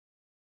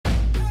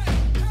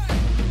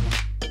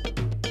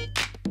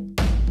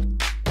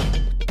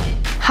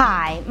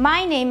Hi,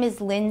 my name is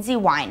Lindsay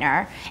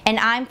Weiner, and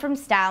I'm from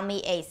Style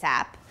Me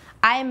ASAP.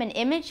 I am an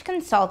image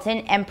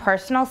consultant and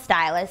personal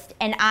stylist,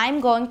 and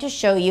I'm going to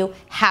show you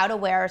how to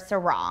wear a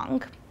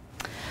sarong.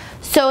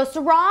 So a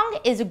sarong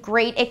is a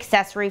great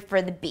accessory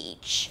for the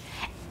beach.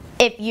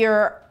 If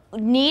you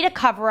need a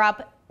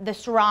cover-up, the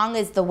sarong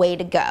is the way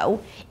to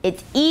go.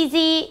 It's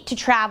easy to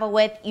travel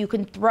with, you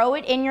can throw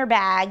it in your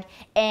bag,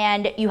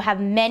 and you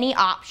have many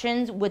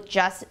options with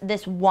just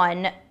this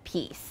one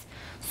piece.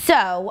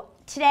 So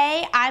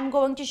today I'm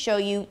going to show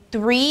you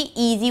 3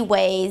 easy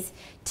ways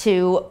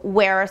to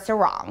wear a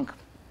sarong.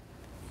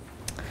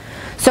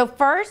 So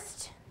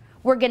first,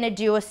 we're gonna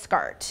do a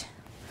skirt.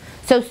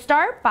 So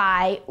start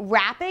by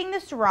wrapping the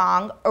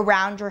sarong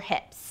around your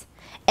hips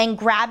and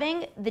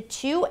grabbing the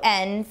 2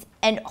 ends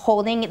and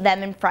holding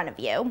them in front of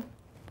you.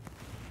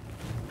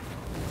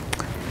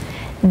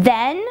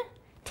 Then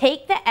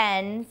take the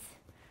ends,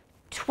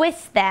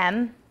 twist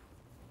them,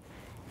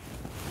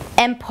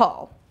 and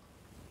pull.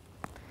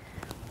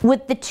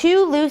 With the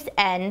 2 loose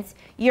ends,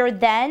 you're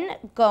then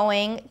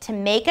going to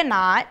make a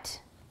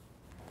knot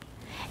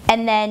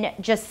and then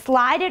just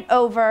slide it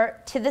over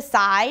to the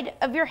side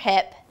of your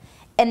hip,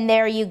 and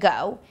there you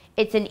go.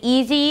 It's an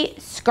easy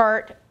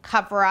skirt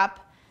cover-up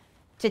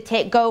to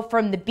go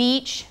from the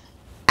beach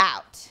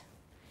out.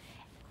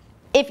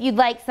 If you'd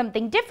like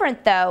something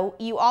different though,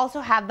 you also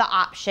have the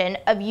option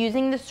of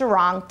using the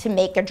sarong to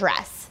make a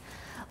dress.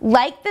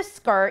 Like the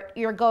skirt,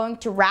 you're going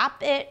to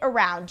wrap it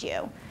around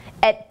you.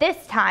 At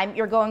this time,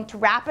 you're going to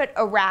wrap it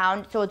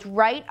around so it's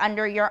right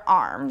under your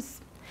arms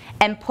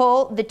and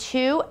pull the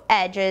 2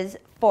 edges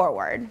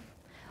forward.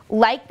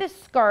 Like the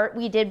skirt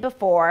we did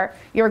before,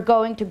 you're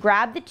going to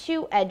grab the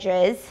 2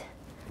 edges,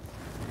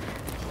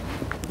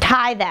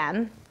 tie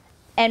them,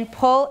 and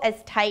pull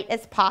as tight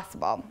as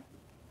possible.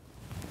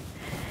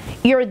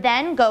 You're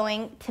then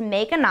going to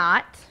make a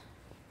knot,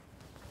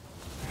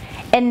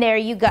 and there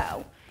you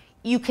go.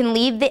 You can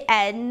leave the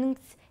ends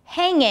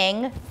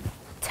hanging,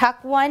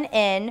 tuck one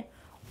in,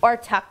 or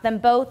tuck them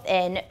both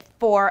in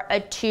for a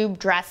tube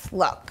dress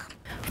look.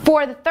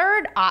 For the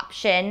third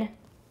option,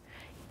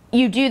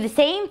 you do the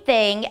same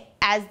thing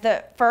as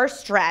the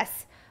first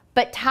dress,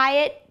 but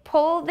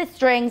pull the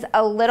strings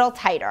a little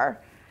tighter.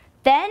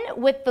 Then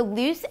with the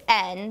loose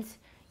ends,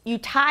 you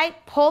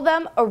pull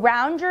them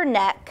around your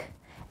neck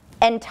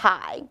and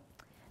tie.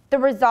 The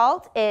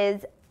result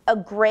is a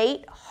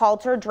great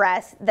halter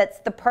dress that's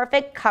the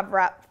perfect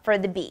cover-up for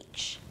the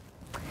beach.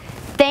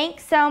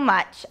 Thanks so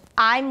much.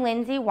 I'm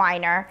Lindsay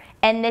Weiner,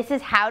 and this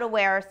is how to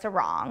wear a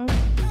sarong.